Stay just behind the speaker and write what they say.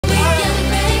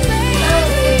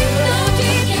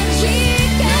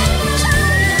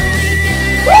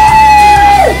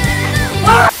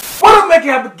Make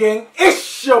It Happen Gang,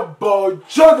 it's your boy,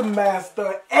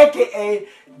 joethemaster, aka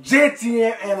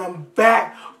JTM, and I'm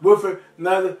back with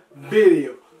another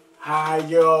video. How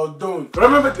y'all doing?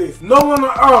 Remember this, no one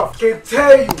on earth can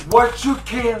tell you what you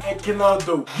can and cannot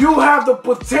do. You have the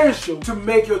potential to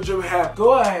make your dream happen.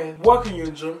 Go ahead, work on your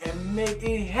dream and make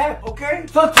it happen, okay?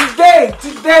 So today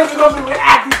we're gonna be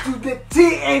reacting to the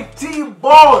TNT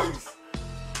boys.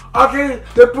 Okay,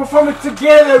 they're performing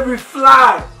Together We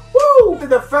Fly. Woo!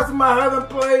 The first time I heard them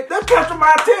play, they captured my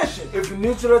attention. If you're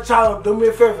new to the channel, do me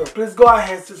a favor. Please go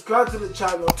ahead, subscribe to the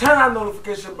channel, turn on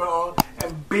notification bell on,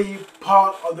 and be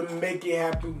part of the Make It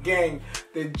Happen gang,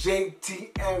 the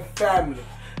JTM family.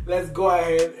 Let's go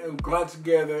ahead and grind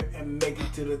together and make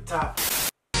it to the top.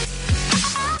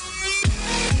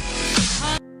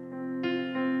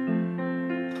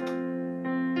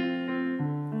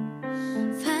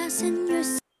 Fasten your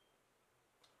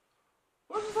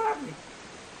What is happening?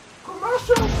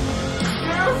 Commercial?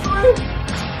 Seriously?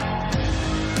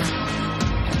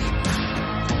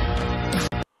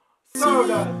 Sorry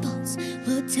about it.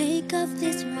 We'll take off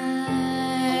this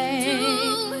ride.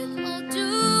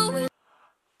 Do it.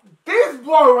 This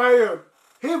boy right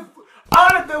here,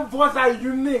 all of them voices are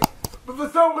unique, but for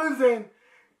some reason,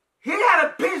 he had a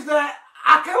pitch that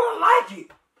I kind of like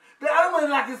it. The other one is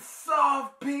like a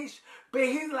soft pitch, but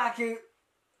he's like a,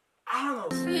 I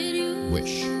don't know.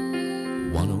 Wish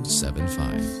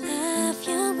 1075. Flap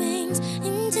your wings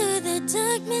into the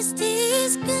dark, misty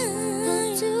sky.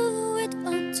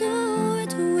 I'll do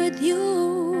it with you.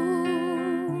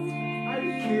 Are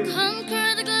you kidding?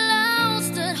 Conquer the clouds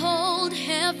that hold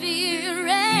heavy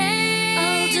rain.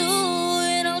 I'll do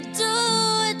it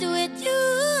with you.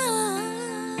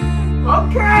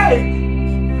 Okay.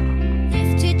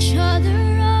 Lift each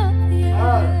other up,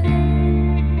 yeah.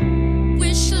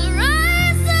 We shall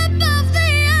rise above the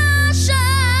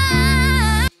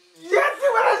ocean. You see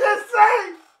what I just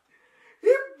said?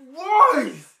 He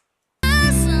boys.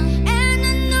 And I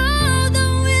know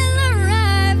that we'll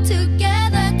arrive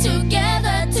together, together.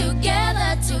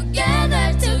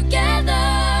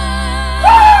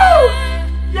 Woo!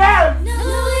 Yes. No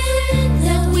wind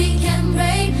that we can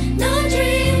break, no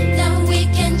dream that we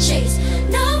can chase,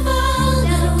 no fall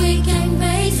that we can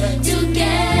race.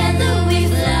 Together we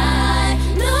fly.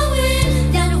 No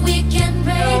wind that we can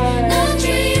break, no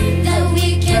dream that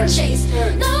we can chase,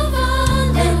 no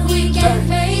fall that we can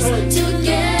face.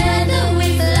 Together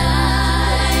we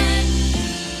fly.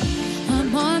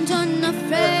 I'm armed,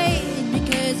 unafraid,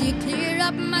 because you clear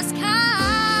up my sky.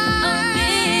 I'll be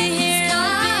here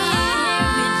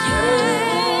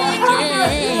with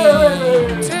you.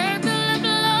 Turbulent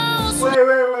blows.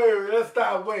 Wait. Let's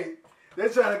stop. Wait. They're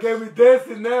trying to get me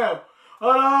dancing now.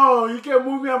 Hold on. You can't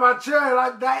move me on my chair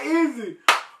like that easy.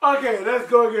 Okay, let's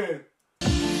go again.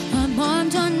 I'm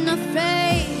armed,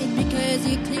 unafraid, because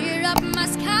you clear up my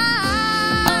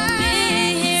sky. I'll be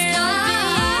here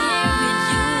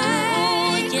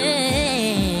with you,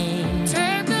 yeah.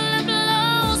 Turbulent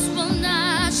blows will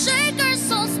not shake our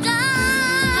souls down.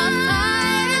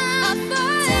 I'll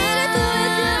fight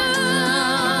with you.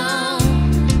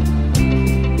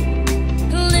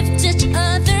 Lift each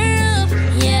other up,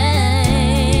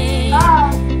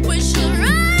 yeah. We should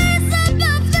rise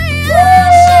above the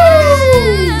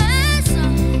ocean.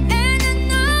 And I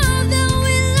know that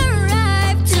we'll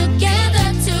arrive together.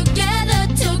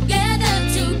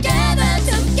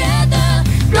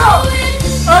 No wind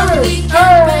that we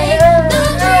can break, no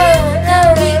dream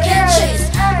that we can chase,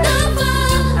 no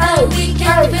fall that we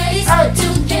can face.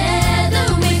 Together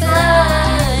we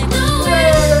fly. No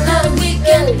wind that we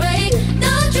can break,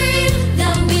 no dream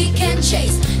that we can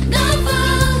chase, no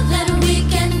fall that we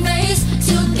can face.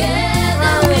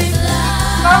 Together we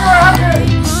fly.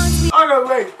 Okay,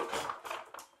 wait.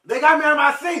 They got me on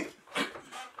my seat.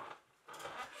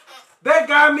 They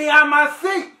got me on my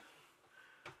seat.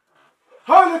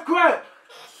 Holy crap.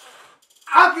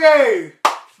 Okay.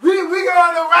 We go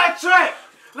on the right track.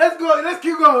 Let's go. Let's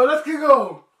keep going.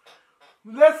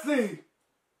 Let's see.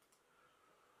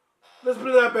 Let's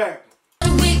put that back.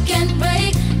 We can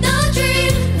break, no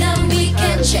dream that we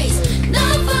can chase, no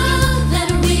fall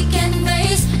that we can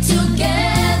face.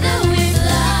 Together we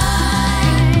fly.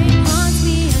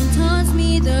 Haunts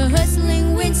me, the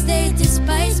hustling winds, they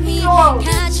despise me.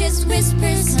 Catches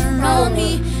whispers around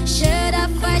me. Should I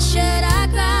fight, should I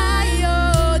cry?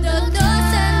 Oh, the dust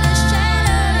and the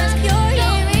shadows, your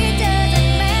hearing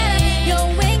doesn't matter. Your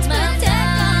wings protect on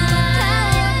the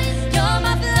cloud. You're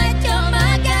my flight, you're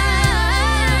my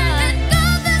guide. And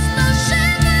though there's no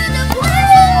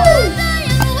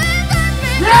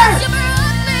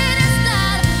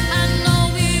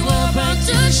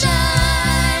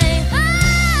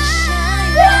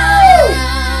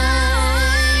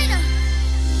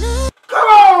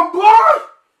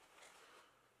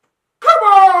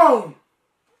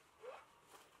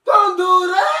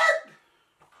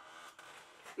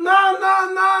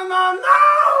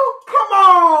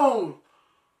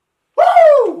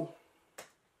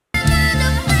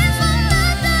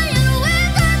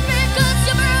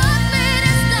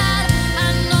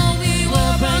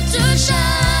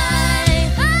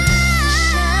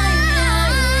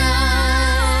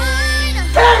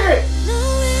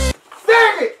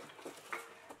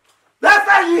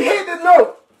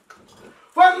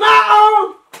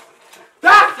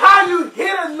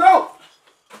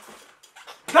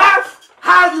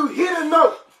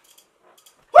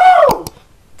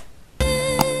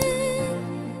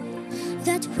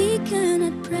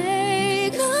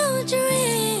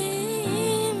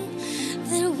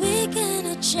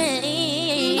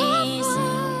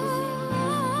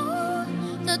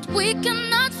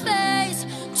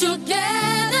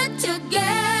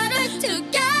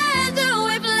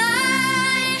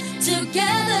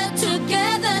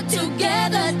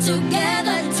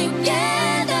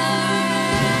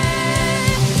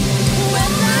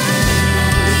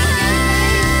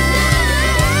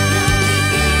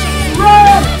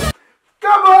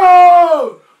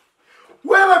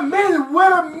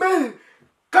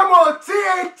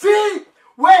TNT.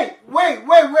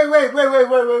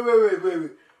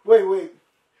 Wait.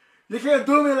 You can't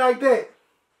do me like that.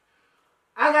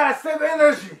 I gotta save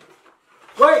energy.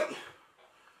 Wait.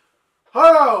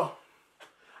 Hold on.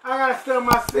 I gotta stay on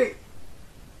my seat.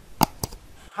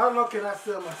 How long can I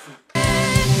stay on my seat?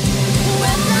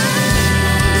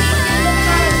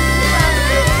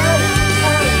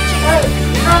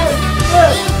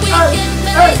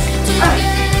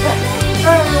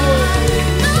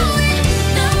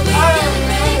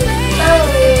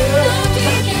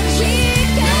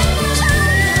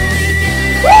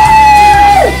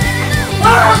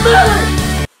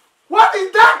 Where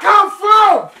did that come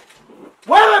from?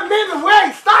 Wait a minute,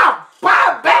 wait, stop!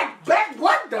 Back,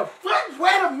 what the fuck?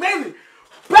 Wait a minute!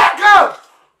 Back up!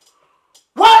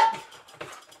 What?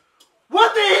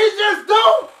 What did he just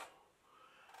do?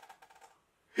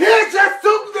 He just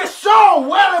took the show!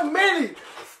 Wait a minute!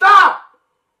 Stop!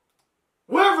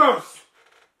 Rivers!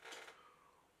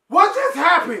 What just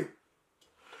happened?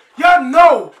 Y'all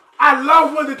know I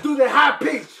love when they do the high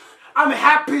pitch. I'm a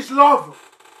high pitch lover.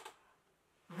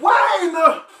 Why in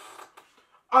the...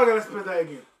 Okay, let's play that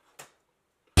again.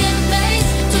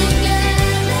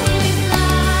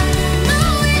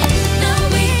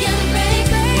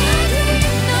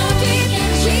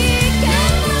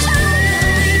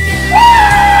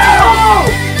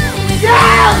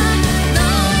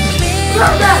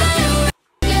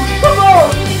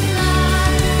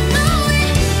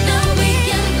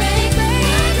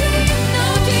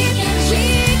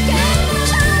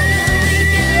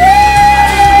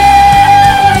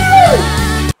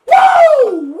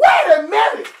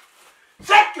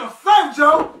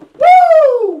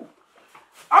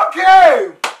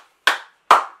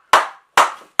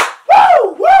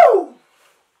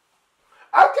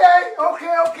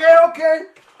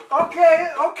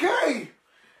 Okay.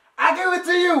 I give it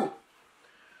to you.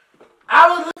 I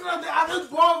was looking at the other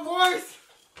boy voice,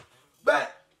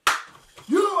 but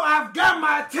you have got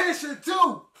my attention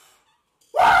too.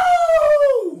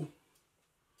 Woo!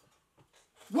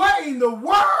 What in the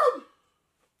world?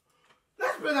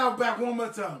 Let's play that back one more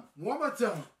time. One more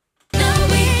time.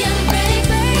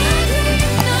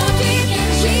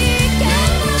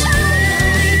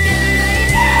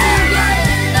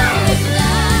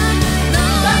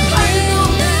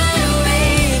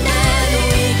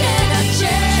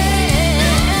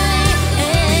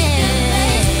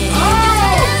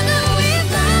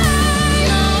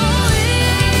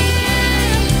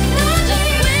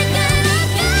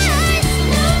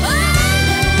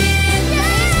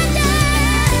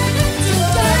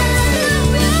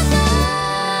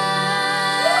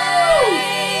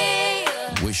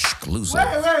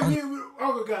 Wait.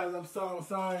 Okay, guys, I'm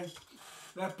sorry.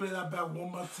 Let's play that back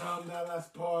one more time, that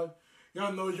last part.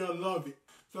 Y'all know y'all love it.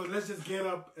 So let's just get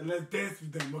up and let's dance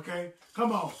with them, okay?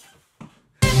 Come on.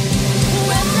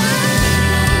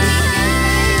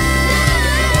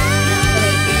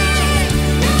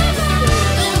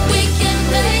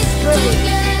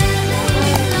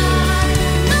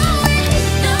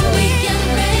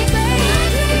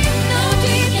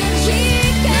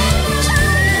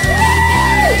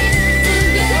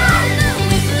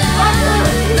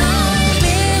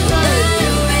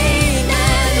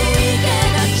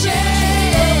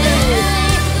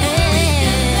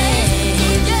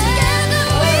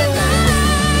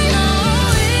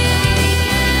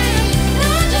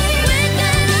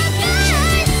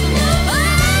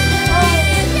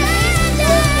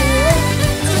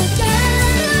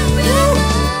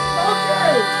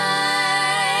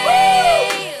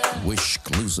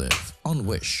 On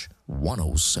Wish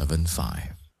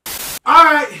 107.5.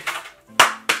 Alright.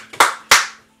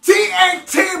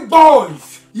 TNT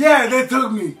boys. Yeah, they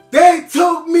took me. They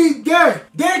took me there.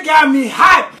 They got me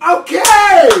hyped.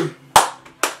 Okay.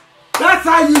 That's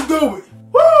how you do it.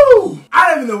 Woo!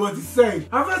 I don't even know what to say.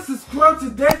 Have you subscribed to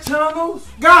their channels?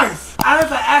 Guys, I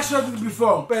never asked you this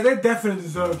before, but they definitely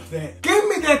deserve that. Give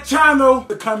me their channel in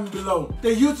the comment below.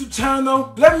 Their YouTube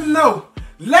channel. Let me know.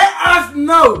 Let us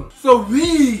know so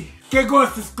we can go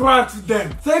and subscribe to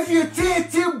them. So if you're a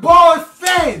TNT Boys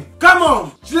fan, come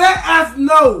on, let us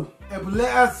know. And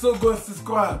let us so go and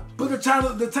subscribe. Put the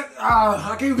channel,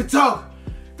 I can't even talk.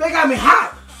 They got me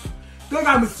hot. They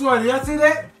got me sweaty. Y'all see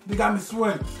that? They got me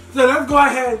sweaty. So let's go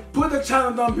ahead, put the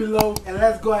channel down below, and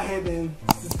let's go ahead and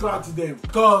subscribe to them.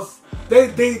 Because they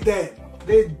did that.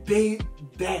 They did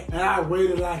that. And I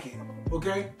really like it.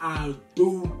 Okay? I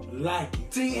do like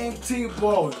it. TNT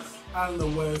Boys. I don't know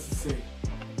what else to say.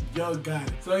 Y'all got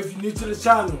it. So if you're new to the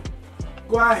channel,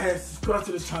 go ahead, subscribe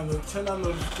to the channel, turn on the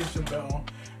notification bell,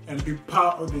 and be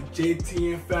part of the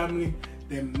JTN family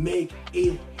that make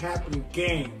it happen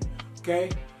game. Okay?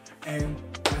 And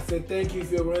I said thank you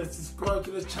if you're ready to subscribe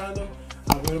to the channel.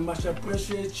 I very much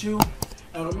appreciate you.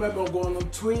 And remember, I'm going on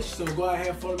Twitch, so go ahead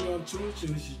and follow me on Twitch.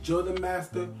 This is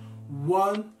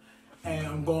joethemaster1, and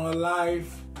I'm going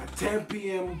live at 10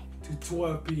 p.m. to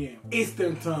 12 p.m.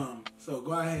 Eastern time. So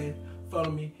go ahead,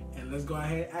 follow me, and let's go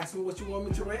ahead and ask me what you want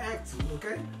me to react to,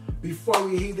 okay? Before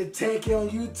we hit the 10K on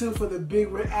YouTube for the big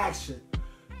reaction.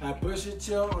 I appreciate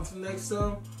y'all. Until next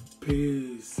time,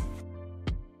 peace.